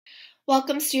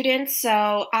Welcome, students.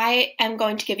 So I am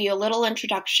going to give you a little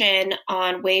introduction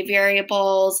on wave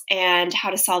variables and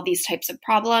how to solve these types of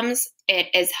problems. It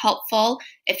is helpful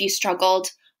if you struggled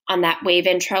on that wave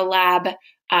intro lab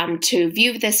to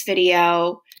view this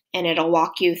video, and it'll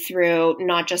walk you through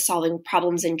not just solving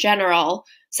problems in general,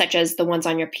 such as the ones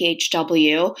on your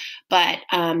PHW, but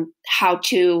how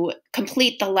to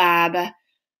complete the lab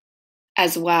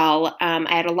as well.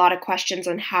 I had a lot of questions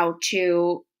on how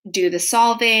to do the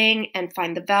solving and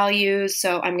find the values.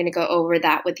 So I'm going to go over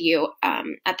that with you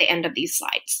at the end of these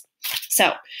slides.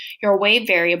 So your wave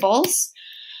variables,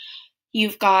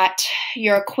 you've got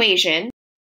your equation.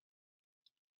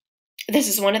 This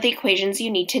is one of the equations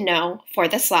you need to know for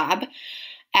this lab.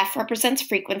 F represents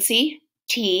frequency,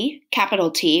 T, capital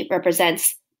T,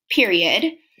 represents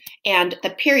period. And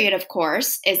the period, of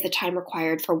course, is the time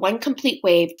required for one complete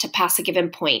wave to pass a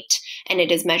given point, and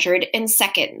it is measured in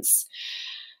seconds.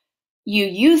 You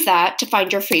use that to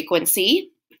find your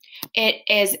frequency. It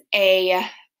is a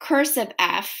cursive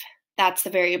F, that's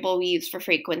the variable we use for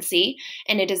frequency,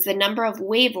 and it is the number of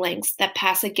wavelengths that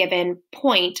pass a given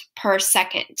point per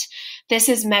second. This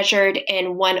is measured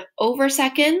in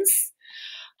 1/seconds,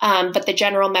 but the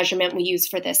general measurement we use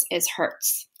for this is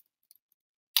hertz.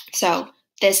 So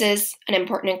this is an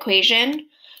important equation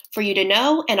for you to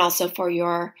know and also for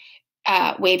your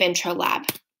wave intro lab.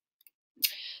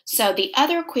 So the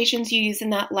other equations you use in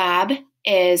that lab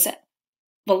is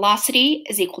velocity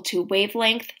is equal to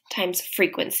wavelength times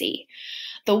frequency.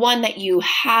 The one that you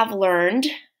have learned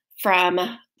from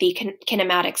the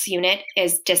kinematics unit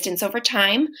is distance over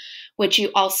time, which you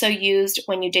also used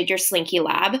when you did your Slinky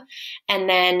lab. And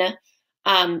then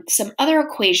some other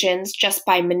equations, just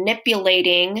by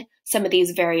manipulating some of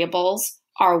these variables,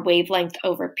 are wavelength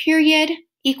over period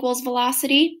equals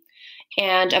velocity.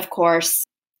 And of course,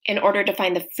 in order to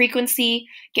find the frequency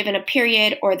given a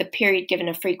period or the period given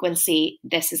a frequency,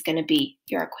 this is going to be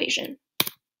your equation.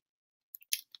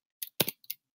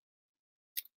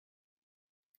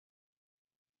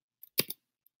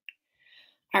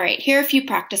 All right, here are a few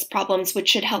practice problems which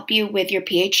should help you with your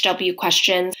PHW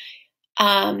questions.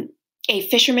 A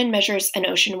fisherman measures an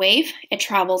ocean wave. It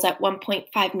travels at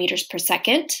 1.5 meters per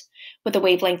second with a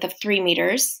wavelength of 3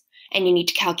 meters, and you need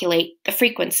to calculate the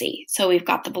frequency. So we've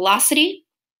got the velocity,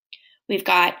 we've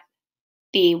got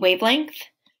the wavelength,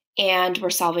 and we're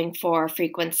solving for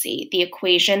frequency. The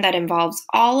equation that involves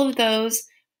all of those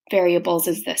variables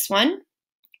is this one.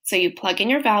 So you plug in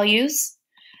your values,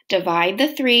 divide the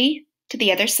 3 to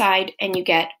the other side, and you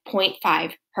get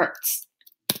 0.5 hertz.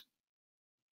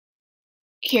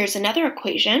 Here's another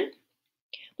equation.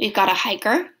 We've got a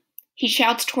hiker. He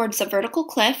shouts towards the vertical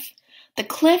cliff. The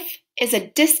cliff is a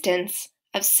distance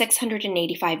of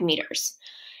 685 meters.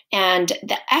 And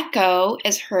the echo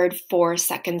is heard 4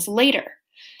 seconds later.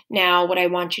 Now, what I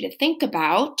want you to think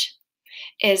about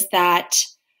is that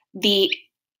the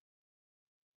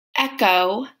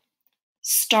echo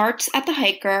starts at the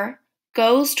hiker,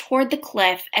 goes toward the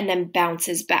cliff, and then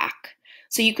bounces back.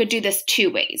 So you could do this 2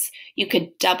 ways. You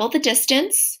could double the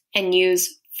distance and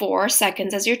use 4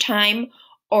 seconds as your time,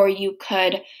 or you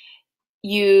could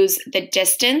use the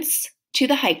distance to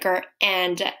the hiker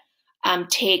and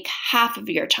take half of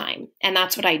your time. And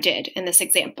that's what I did in this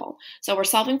example. So we're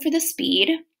solving for the speed.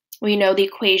 We know the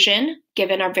equation,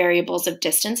 given our variables of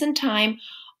distance and time,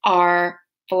 are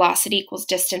velocity equals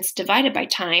distance divided by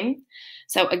time.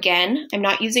 So again, I'm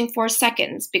not using 4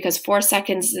 seconds because 4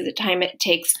 seconds is the time it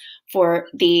takes for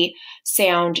the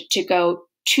sound to go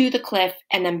to the cliff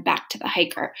and then back to the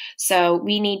hiker. So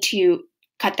we need to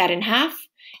cut that in half,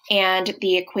 and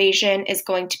the equation is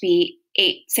going to be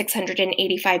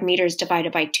 685 meters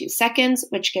divided by 2 seconds,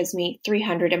 which gives me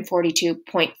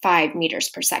 342.5 meters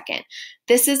per second.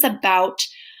 This is about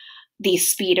the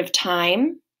speed of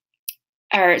time,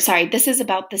 this is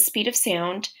about the speed of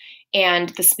sound, and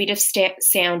the speed of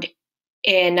sound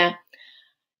in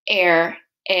air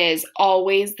is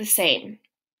always the same.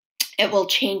 It will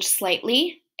change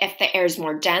slightly if the air is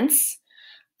more dense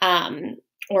or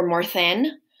more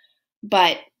thin,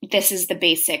 but this is the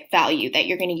basic value that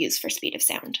you're going to use for speed of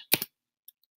sound.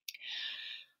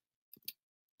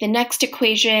 The next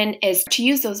equation is to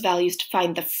use those values to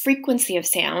find the frequency of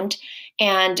sound,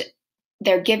 and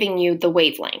they're giving you the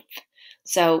wavelength.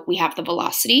 So we have the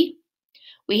velocity,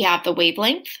 we have the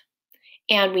wavelength,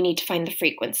 and we need to find the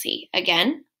frequency.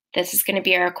 Again, this is going to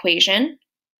be our equation,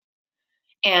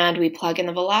 and we plug in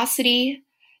the velocity,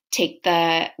 take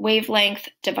the wavelength,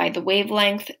 divide the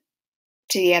wavelength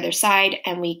to the other side,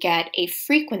 and we get a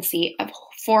frequency of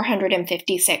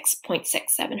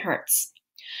 456.67 hertz.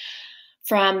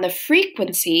 From the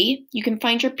frequency, you can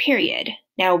find your period.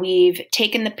 Now we've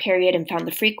taken the period and found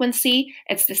the frequency.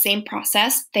 It's the same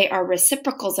process. They are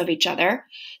reciprocals of each other.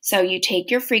 So you take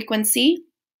your frequency.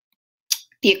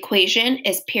 The equation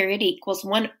is period equals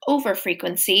 1 over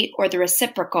frequency, or the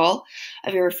reciprocal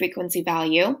of your frequency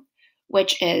value,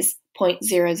 which is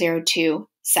 0.002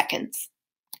 seconds.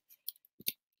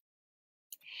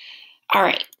 All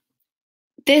right.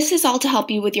 This is all to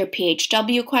help you with your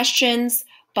PHW questions,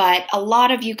 but a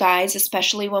lot of you guys,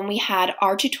 especially when we had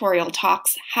our tutorial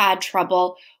talks, had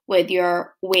trouble with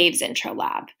your waves intro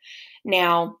lab.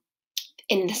 Now,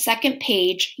 in the second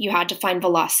page, you had to find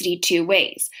velocity 2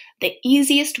 ways. The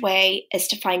easiest way is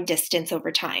to find distance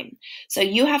over time. So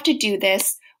you have to do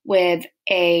this with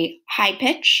a high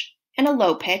pitch and a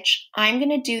low pitch. I'm going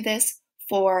to do this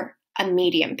for a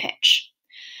medium pitch.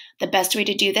 The best way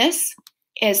to do this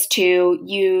is to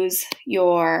use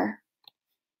your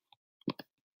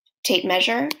tape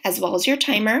measure as well as your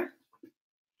timer,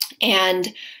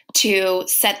 and to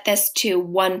set this to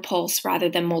 1 pulse rather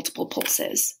than multiple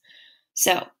pulses.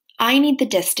 So I need the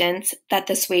distance that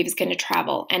this wave is going to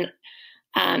travel, and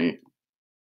I'm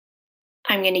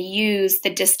going to use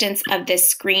the distance of this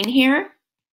screen here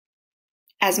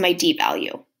as my D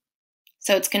value.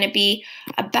 So it's going to be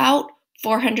about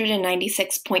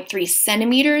 496.3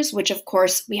 centimeters, which of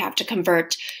course we have to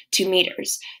convert to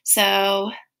meters.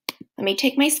 So let me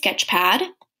take my sketch pad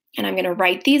and I'm going to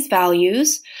write these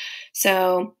values.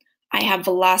 So I have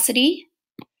velocity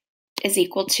is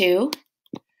equal to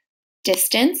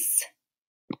distance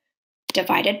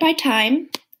divided by time,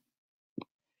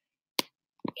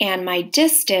 and my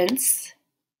distance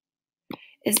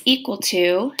is equal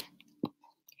to,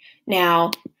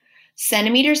 now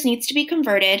centimeters needs to be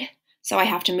converted, so I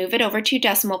have to move it over 2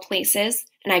 decimal places,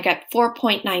 and I got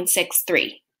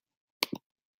 4.963.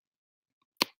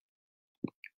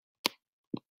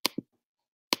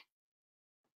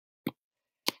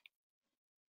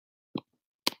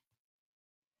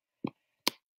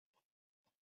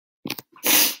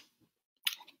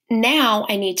 Now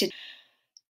I need to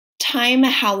time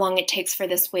how long it takes for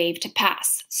this wave to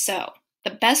pass. So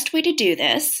the best way to do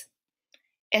this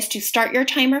is to start your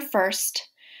timer first,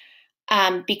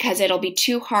 because it'll be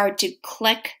too hard to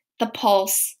click the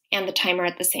pulse and the timer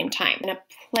at the same time. I'm going to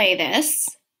play this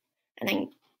and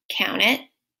then count it.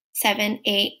 7,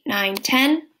 8, 9,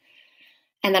 10.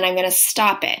 And then I'm going to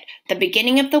stop it. The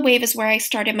beginning of the wave is where I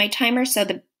started my timer, so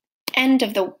the end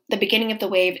of the beginning of the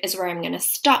wave is where I'm going to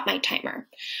stop my timer.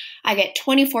 I get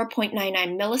 24.99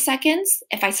 milliseconds.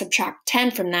 If I subtract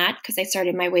 10 from that, because I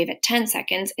started my wave at 10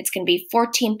 seconds, it's going to be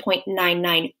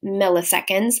 14.99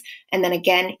 milliseconds. And then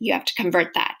again, you have to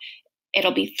convert that.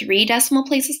 It'll be 3 decimal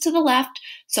places to the left,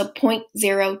 so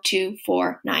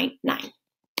 0.02499.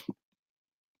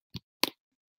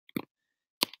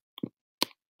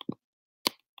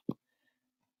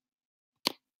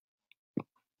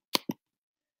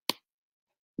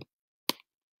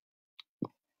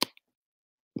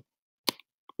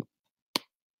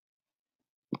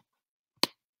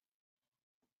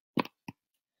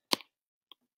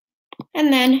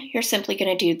 And then you're simply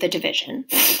going to do the division.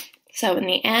 So in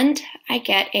the end, I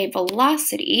get a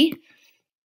velocity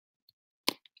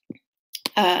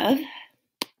of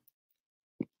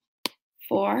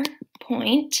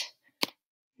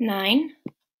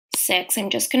 4.96. I'm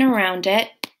just going to round it.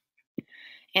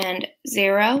 And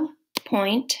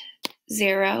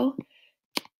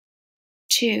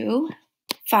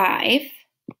 0.025.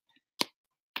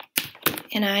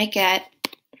 And I get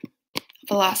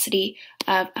velocity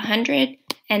of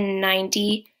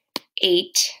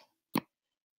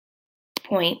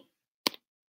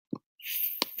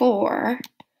 198.4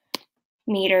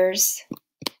 meters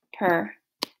per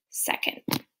second.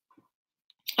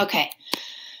 Okay,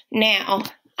 now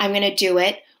I'm going to do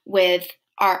it with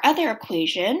our other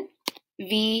equation.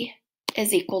 V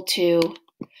is equal to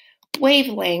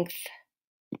wavelength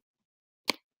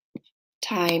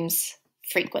times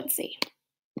frequency.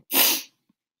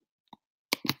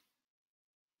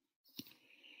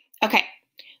 Okay,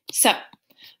 so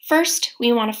first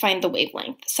we want to find the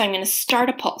wavelength. So I'm going to start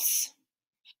a pulse.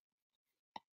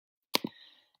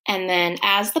 And then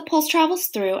as the pulse travels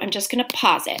through, I'm just going to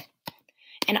pause it.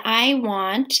 And I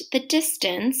want the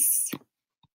distance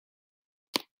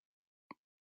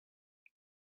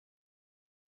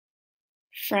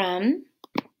from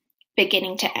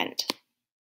beginning to end.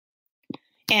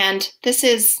 And this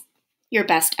is your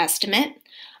best estimate.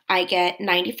 I get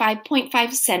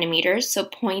 95.5 centimeters, so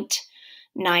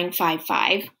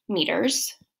 0.955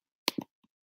 meters.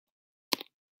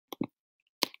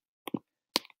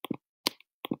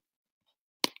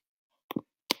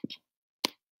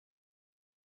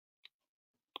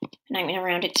 and I'm going to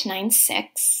round it to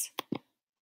 9.6.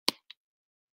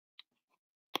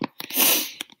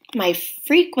 My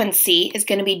frequency is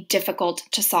going to be difficult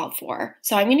to solve for,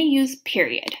 so I'm going to use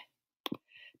period.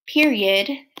 Period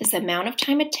is the amount of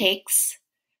time it takes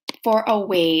for a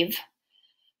wave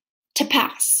to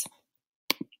pass.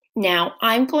 Now,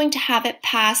 I'm going to have it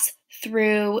pass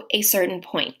through a certain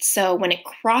point. So when it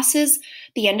crosses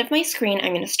the end of my screen,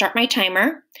 I'm going to start my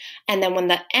timer. And then when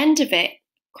the end of it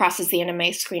crosses the end of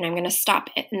my screen, I'm going to stop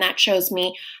it. And that shows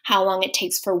me how long it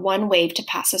takes for one wave to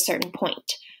pass a certain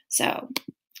point. So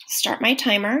start my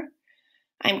timer.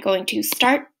 I'm going to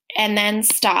start and then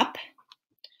stop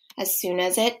as soon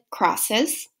as it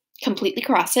crosses, completely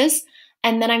crosses.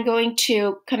 And then I'm going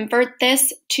to convert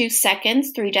this to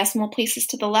seconds, 3 decimal places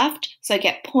to the left. So I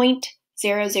get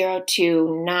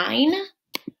 0.0029.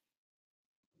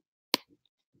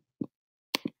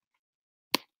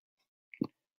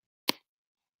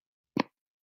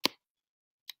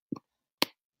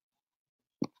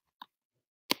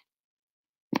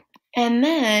 And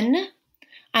then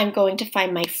I'm going to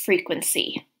find my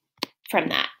frequency from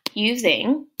that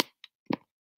using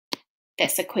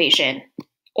this equation,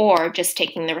 or just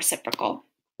taking the reciprocal.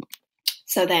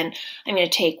 So then I'm going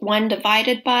to take 1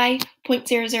 divided by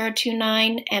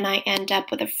 0.0029, and I end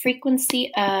up with a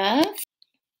frequency of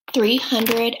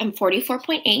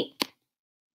 344.8.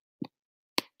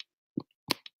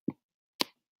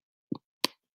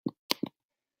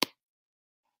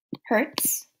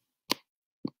 Hertz.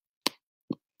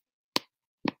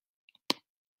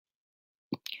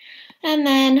 And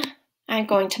then I'm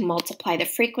going to multiply the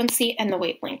frequency and the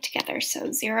wavelength together. So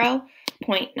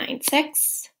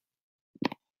 0.96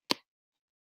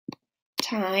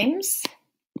 times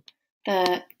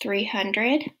the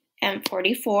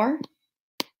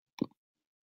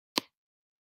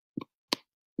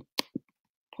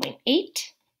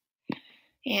 344.8,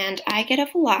 and I get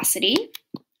a velocity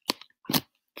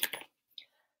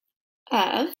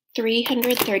of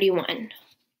 331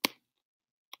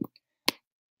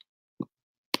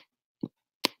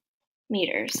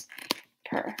 meters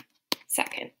per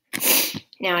second.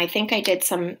 Now I think I did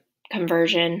some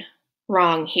conversion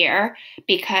wrong here,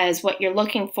 because what you're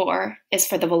looking for is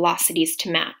for the velocities to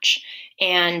match.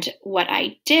 And what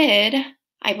I did,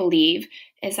 I believe,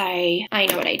 is I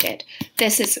know what I did.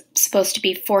 This is supposed to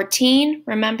be 14.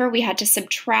 Remember, we had to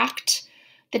subtract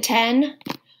the 10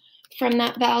 from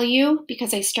that value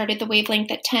because I started the wavelength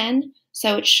at 10.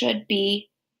 So it should be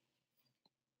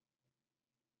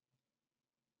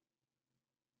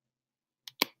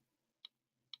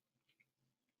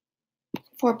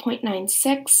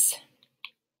 4.96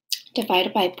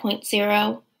 divided by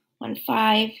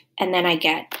 0.015, and then I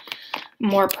get a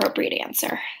more appropriate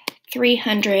answer,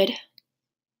 330.7.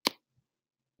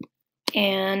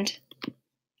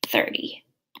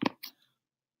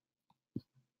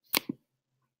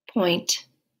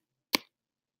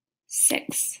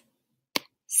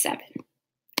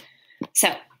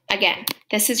 So again,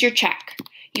 this is your check.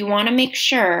 You want to make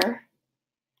sure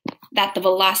that the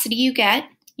velocity you get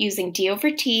using d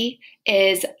over t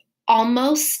is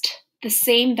almost the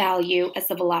same value as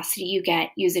the velocity you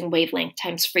get using wavelength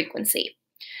times frequency.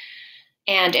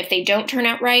 And if they don't turn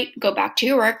out right, go back to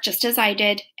your work just as I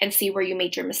did and see where you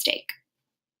made your mistake.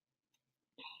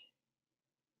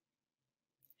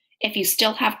 If you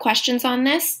still have questions on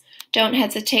this, don't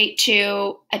hesitate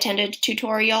to attend a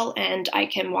tutorial and I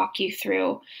can walk you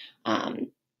through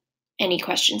any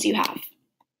questions you have.